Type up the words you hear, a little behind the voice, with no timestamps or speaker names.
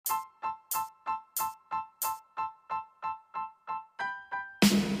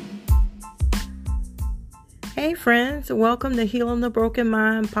Hey friends, welcome to Healing the Broken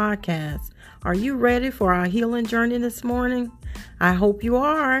Mind podcast. Are you ready for our healing journey this morning? I hope you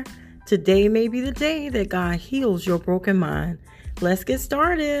are. Today may be the day that God heals your broken mind. Let's get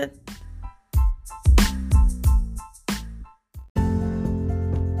started.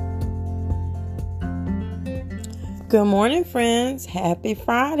 Good morning, friends. Happy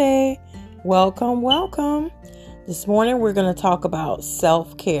Friday. Welcome. This morning we're going to talk about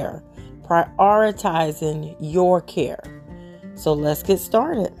self-care, prioritizing your care. So let's get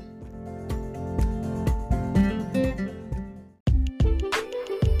started.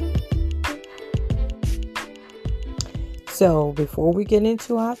 So before we get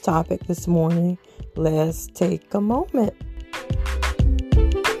into our topic this morning, let's take a moment.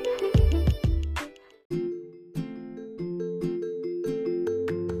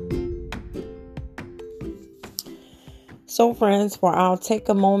 So friends, for our Take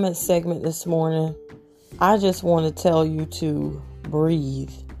a Moment segment this morning, I just want to tell you to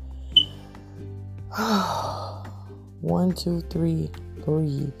breathe. 1, 2, 3,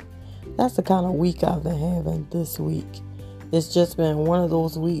 breathe. That's the kind of week I've been having this week. It's just been one of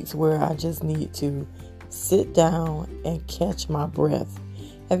those weeks where I just need to sit down and catch my breath.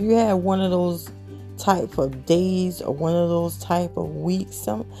 Have you had one of those type of days or one of those type of weeks?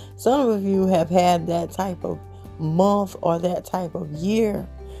 Some of you have had that type of month or that type of year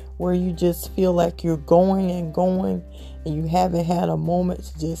where you just feel like you're going and you haven't had a moment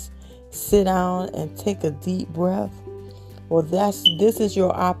to just sit down and take a deep breath. Well, this is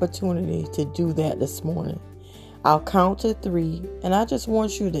your opportunity to do that this morning. I'll count to 3 and I just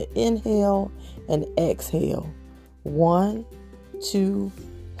want you to inhale and exhale. 1, 2,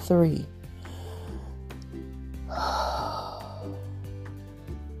 3.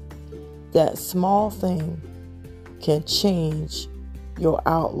 That small thing can change your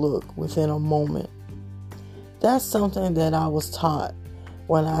outlook within a moment. That's something that I was taught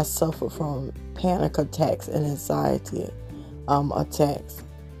when I suffered from panic attacks and anxiety attacks.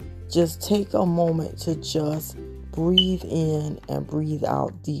 Just take a moment to just breathe in and breathe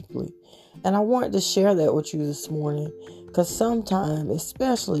out deeply. And I wanted to share that with you this morning because sometimes,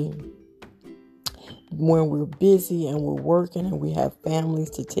 especially when we're busy and we're working and we have families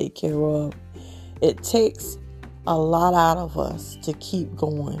to take care of, it takes a lot out of us to keep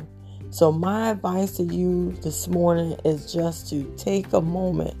going. So my advice to you this morning is just to take a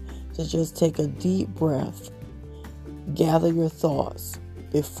moment to just take a deep breath, gather your thoughts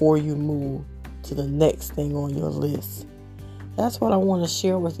before you move to the next thing on your list. That's what I want to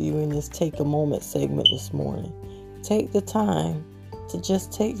share with you in this Take a Moment segment this morning. Take the time to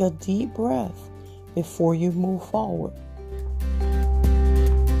just take a deep breath before you move forward.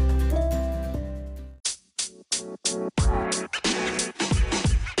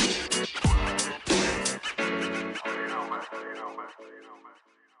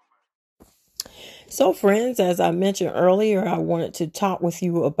 So friends, as I mentioned earlier, I wanted to talk with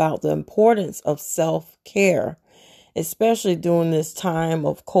you about the importance of self-care, especially during this time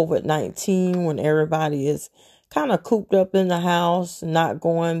of COVID-19 when everybody is kind of cooped up in the house, not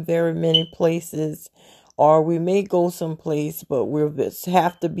going very many places, or we may go someplace, but we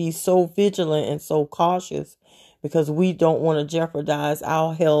have to be so vigilant and so cautious because we don't want to jeopardize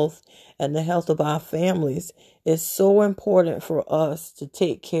our health and the health of our families. It's so important for us to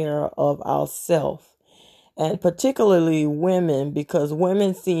take care of ourselves, and particularly women, because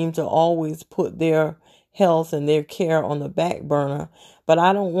women seem to always put their health and their care on the back burner. But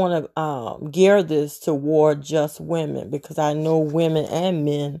I don't want to gear this toward just women, because I know women and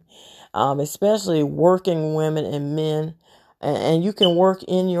men, especially working women and men, and you can work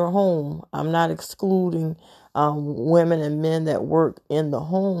in your home. I'm not excluding women and men that work in the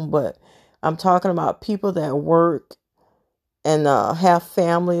home, but I'm talking about people that work and have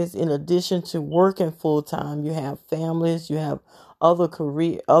families. In addition to working full time, you have families, you have other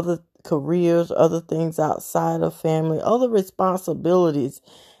careers, other things outside of family, other responsibilities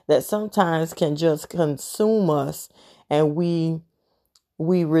that sometimes can just consume us, and we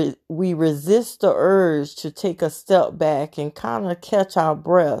resist the urge to take a step back and kind of catch our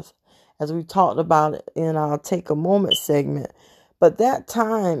breath, as we talked about it in our Take a Moment segment. But that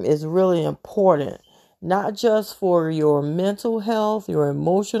time is really important, not just for your mental health, your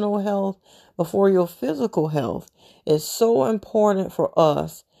emotional health, but for your physical health. It's so important for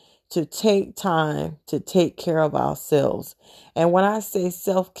us to take time to take care of ourselves. And when I say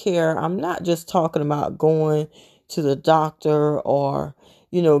self-care, I'm not just talking about going to the doctor or,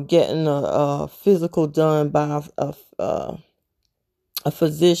 getting a physical done by a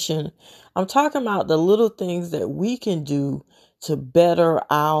physician. I'm talking about the little things that we can do to better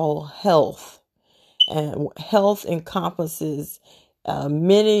our health. And health encompasses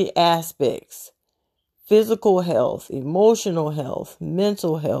many aspects: physical health, emotional health,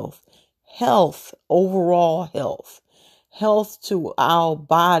 mental health, health, overall health, health to our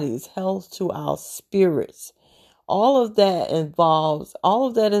bodies, health to our spirits. All of that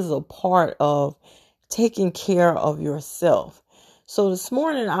is a part of taking care of yourself. So this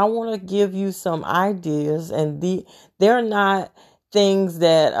morning, I want to give you some ideas, and they're not things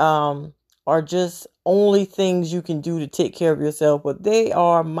that are just only things you can do to take care of yourself, but they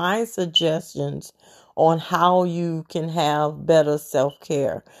are my suggestions on how you can have better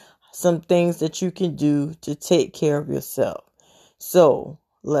self-care. Some things that you can do to take care of yourself. So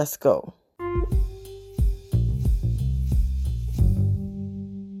let's go.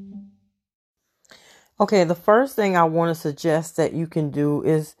 Okay, the first thing I want to suggest that you can do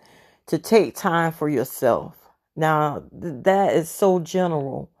is to take time for yourself. Now, that is so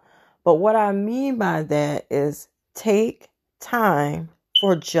general, but what I mean by that is take time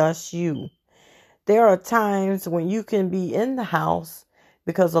for just you. There are times when you can be in the house,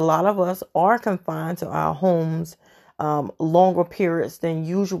 because a lot of us are confined to our homes longer periods than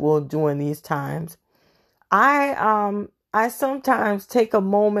usual during these times. I sometimes take a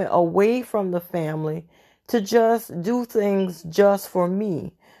moment away from the family to just do things just for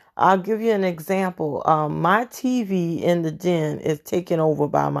me. I'll give you an example. My TV in the den is taken over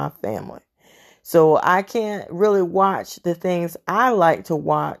by my family. So I can't really watch the things I like to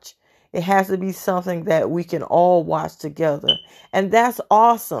watch. It has to be something that we can all watch together. And that's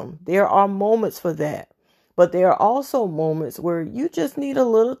awesome. There are moments for that. But there are also moments where you just need a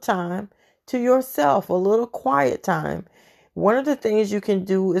little time to yourself, a little quiet time. One of the things you can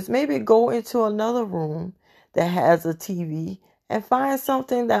do is maybe go into another room that has a TV and find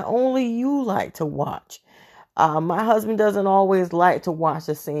something that only you like to watch. My husband doesn't always like to watch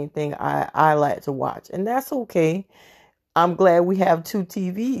the same thing I like to watch, and that's okay. I'm glad we have two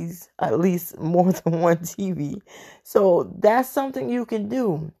TVs, at least more than one TV. So that's something you can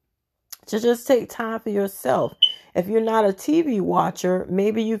do to just take time for yourself. If you're not a TV watcher,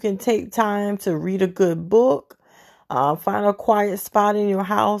 maybe you can take time to read a good book, find a quiet spot in your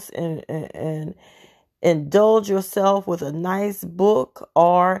house and indulge yourself with a nice book.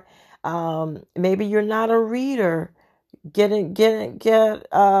 Or maybe you're not a reader. Get involved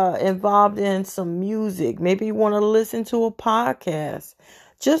in some music. Maybe you want to listen to a podcast.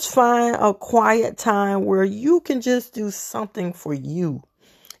 Just find a quiet time where you can just do something for you.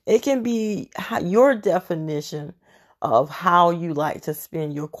 It can be your definition of how you like to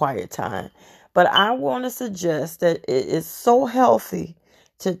spend your quiet time. But I want to suggest that it is so healthy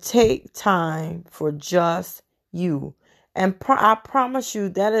to take time for just you. And I promise you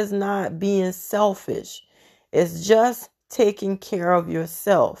that is not being selfish. It's just taking care of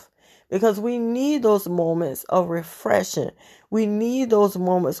yourself, because we need those moments of refreshing. We need those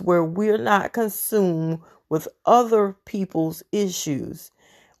moments where we're not consumed with other people's issues,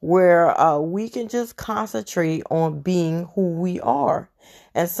 where we can just concentrate on being who we are.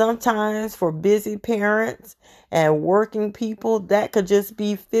 And sometimes for busy parents and working people, that could just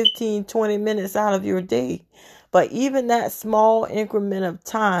be 15, 20 minutes out of your day. But even that small increment of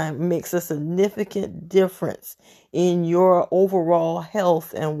time makes a significant difference in your overall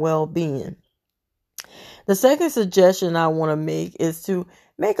health and well-being. The second suggestion I want to make is to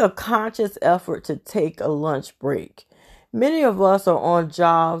make a conscious effort to take a lunch break. Many of us are on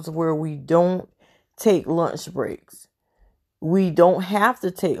jobs where we don't take lunch breaks. We don't have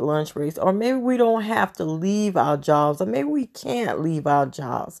to take lunch breaks, or maybe we don't have to leave our jobs, or maybe we can't leave our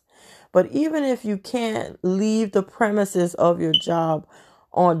jobs. But even if you can't leave the premises of your job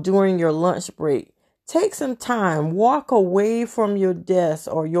during your lunch break, take some time, walk away from your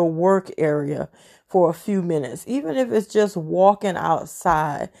desk or your work area for a few minutes. Even if it's just walking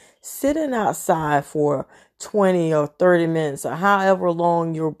outside, sitting outside for 20 or 30 minutes or however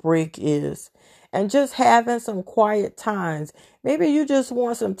long your break is, and just having some quiet times. Maybe you just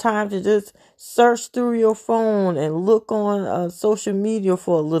want some time to just search through your phone and look on social media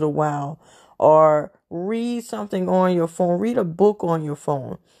for a little while, or read something on your phone, read a book on your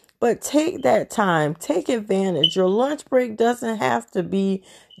phone. But take that time, take advantage. Your lunch break doesn't have to be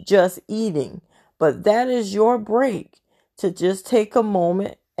just eating, but that is your break to just take a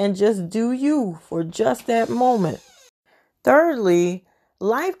moment and just do you for just that moment. Thirdly,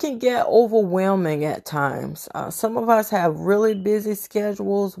 life can get overwhelming at times. Some of us have really busy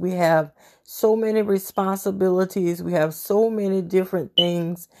schedules. We have so many responsibilities. We have so many different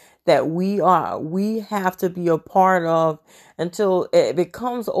things that we have to be a part of until it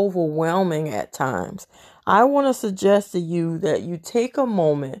becomes overwhelming at times. I want to suggest to you that you take a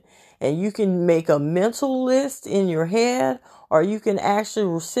moment And you can make a mental list in your head, or you can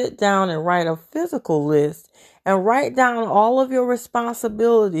actually sit down and write a physical list and write down all of your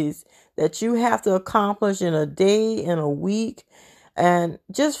responsibilities that you have to accomplish in a day, in a week, and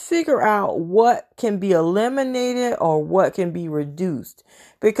just figure out what can be eliminated or what can be reduced.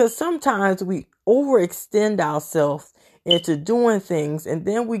 Because sometimes we overextend ourselves into doing things, and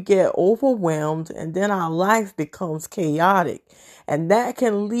then we get overwhelmed, and then our life becomes chaotic. And that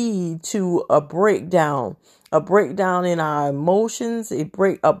can lead to a breakdown in our emotions, a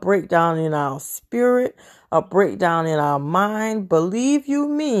breakdown in our spirit, a breakdown in our mind. Believe you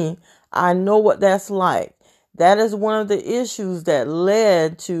me, I know what that's like. That is one of the issues that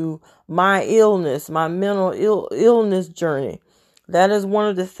led to my illness, my mental illness journey. That is one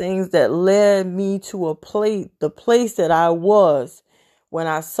of the things that led me to the place that I was when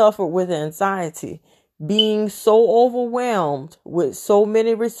I suffered with anxiety, being so overwhelmed with so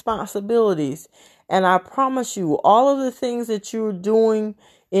many responsibilities. And I promise you, all of the things that you're doing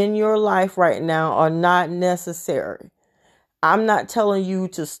in your life right now are not necessary. I'm not telling you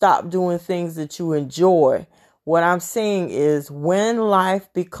to stop doing things that you enjoy. What I'm saying is, when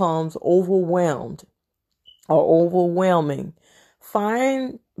life becomes overwhelmed or overwhelming,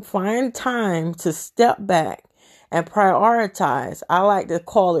 find time to step back and prioritize. I like to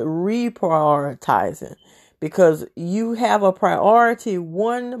call it reprioritizing, because you have a priority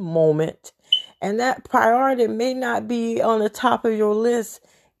one moment, and that priority may not be on the top of your list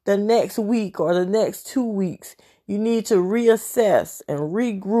the next week or the next 2 weeks. You need to reassess and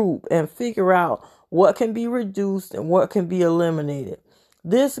regroup and figure out what can be reduced and what can be eliminated.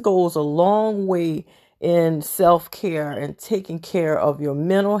 This goes a long way in self-care and taking care of your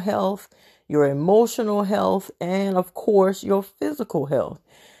mental health, your emotional health, and of course, your physical health.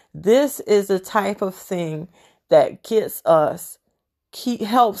 This is the type of thing that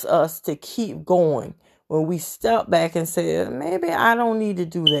helps us to keep going. When we step back and say, maybe I don't need to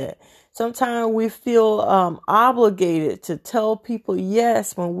do that. Sometimes we feel obligated to tell people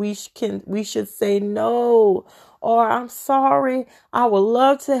yes when we should say no, or I'm sorry, I would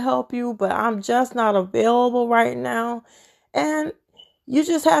love to help you, but I'm just not available right now. And you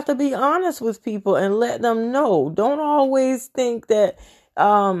just have to be honest with people and let them know. Don't always think that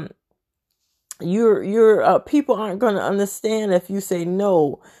your people aren't going to understand if you say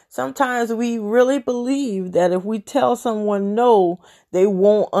no. Sometimes we really believe that if we tell someone no, they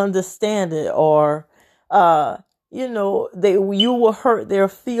won't understand it, or you will hurt their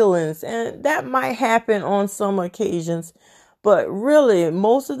feelings, and that might happen on some occasions. But really,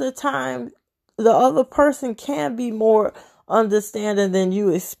 most of the time, the other person can be more understanding than you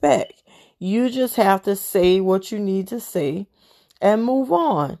expect. You just have to say what you need to say and move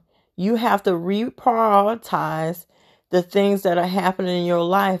on. You have to reprioritize the things that are happening in your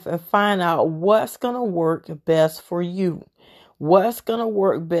life and find out what's going to work best for you. What's going to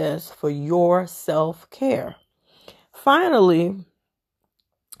work best for your self-care. The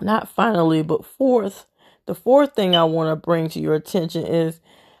fourth thing I want to bring to your attention is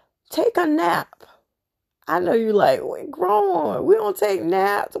take a nap. I know you're like, we're grown. We don't take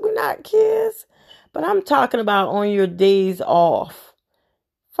naps. We're not kids. But I'm talking about on your days off.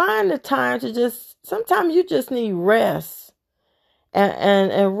 Find the time to sometimes you just need rest.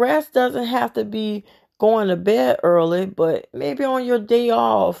 And rest doesn't have to be going to bed early, but maybe on your day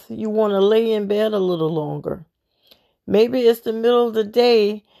off, you want to lay in bed a little longer. Maybe it's the middle of the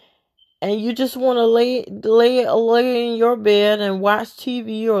day and you just want to lay in your bed and watch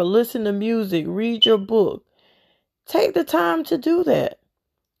TV or listen to music, read your book. Take the time to do that.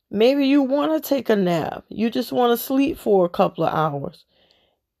 Maybe you want to take a nap. You just want to sleep for a couple of hours.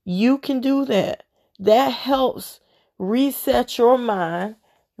 You can do that. That helps reset your mind,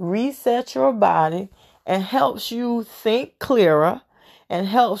 reset your body, and helps you think clearer and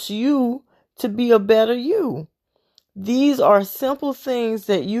helps you to be a better you. These are simple things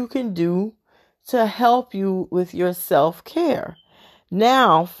that you can do to help you with your self-care.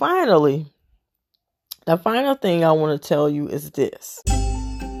 Now, finally, the final thing I want to tell you is this.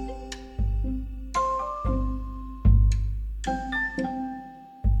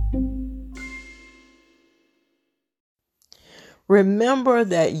 Remember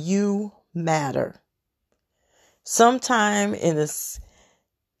that you matter. Sometime in this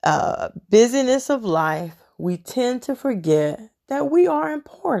busyness of life, we tend to forget that we are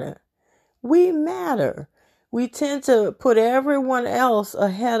important. We matter. We tend to put everyone else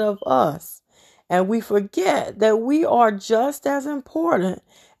ahead of us. And we forget that we are just as important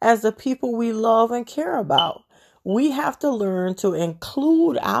as the people we love and care about. We have to learn to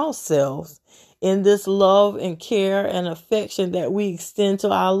include ourselves in this love and care and affection that we extend to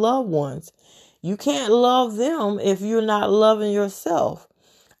our loved ones. You can't love them if you're not loving yourself.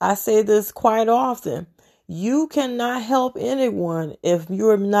 I say this quite often. You cannot help anyone if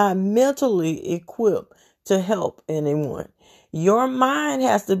you're not mentally equipped to help anyone. Your mind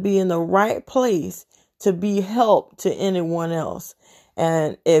has to be in the right place to be help to anyone else.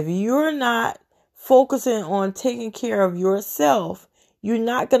 And if you're not focusing on taking care of yourself, you're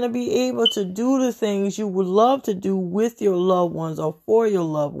not going to be able to do the things you would love to do with your loved ones or for your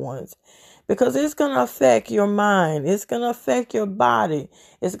loved ones. Because it's going to affect your mind. It's going to affect your body.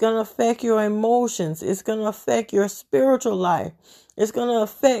 It's going to affect your emotions. It's going to affect your spiritual life. It's going to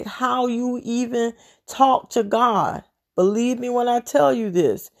affect how you even talk to God. Believe me when I tell you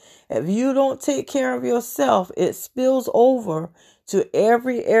this. If you don't take care of yourself, it spills over to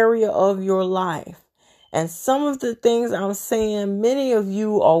every area of your life. And some of the things I'm saying, many of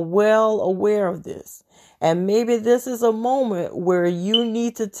you are well aware of this. And maybe this is a moment where you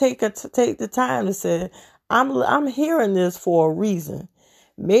need to take the time to say, I'm hearing this for a reason.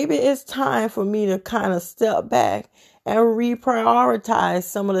 Maybe it's time for me to kind of step back and reprioritize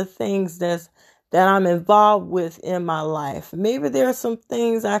some of the things that I'm involved with in my life. Maybe there are some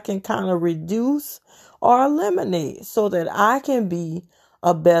things I can kind of reduce or eliminate so that I can be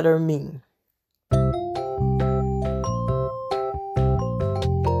a better me.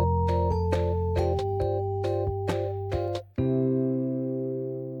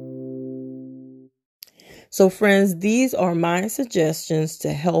 So friends, these are my suggestions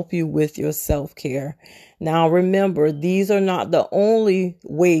to help you with your self-care. Now remember, these are not the only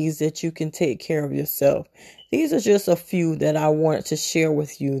ways that you can take care of yourself. These are just a few that I wanted to share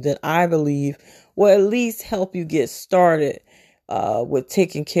with you that I believe will at least help you get started with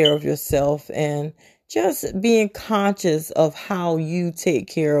taking care of yourself and just being conscious of how you take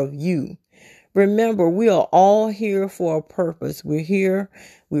care of you. Remember, we are all here for a purpose. We're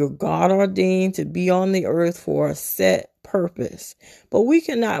God ordained to be on the earth for a set purpose. But we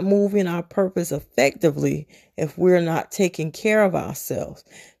cannot move in our purpose effectively if we're not taking care of ourselves.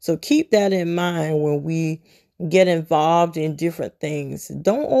 So keep that in mind when we get involved in different things.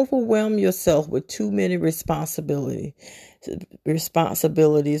 Don't overwhelm yourself with too many responsibilities.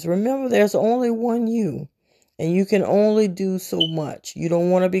 Remember, there's only one you. And you can only do so much. You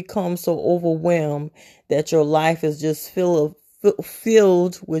don't want to become so overwhelmed that your life is just filled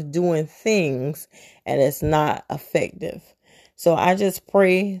with doing things and it's not effective. So I just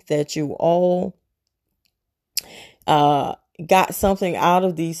pray that you all got something out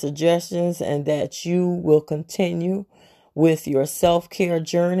of these suggestions and that you will continue with your self-care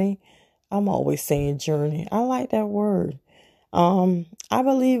journey. I'm always saying journey. I like that word. I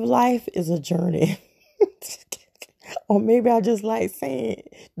believe life is a journey. Or maybe I just like saying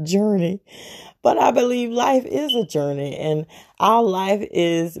journey. But I believe life is a journey. And our life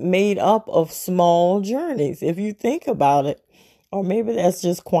is made up of small journeys. If you think about it. Or maybe that's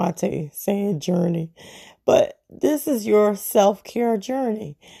just Quante saying journey. But this is your self-care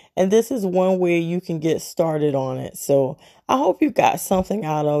journey. And this is one way you can get started on it. So I hope you got something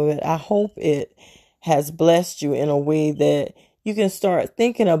out of it. I hope it has blessed you in a way that you can start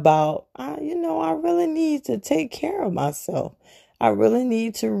thinking about, I really need to take care of myself. I really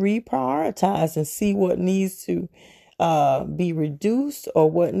need to reprioritize and see what needs to be reduced or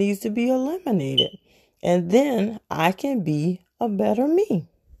what needs to be eliminated. And then I can be a better me.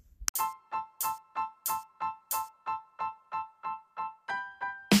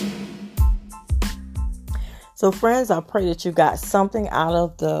 So friends, I pray that you got something out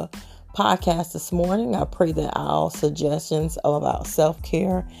of the podcast this morning. I pray that our suggestions about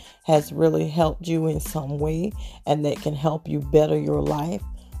self-care has really helped you in some way and that can help you better your life.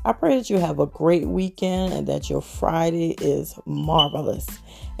 I pray that you have a great weekend and that your Friday is marvelous.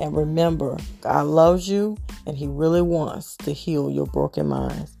 And remember, God loves you and He really wants to heal your broken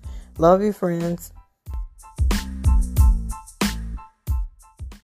minds. Love you, friends.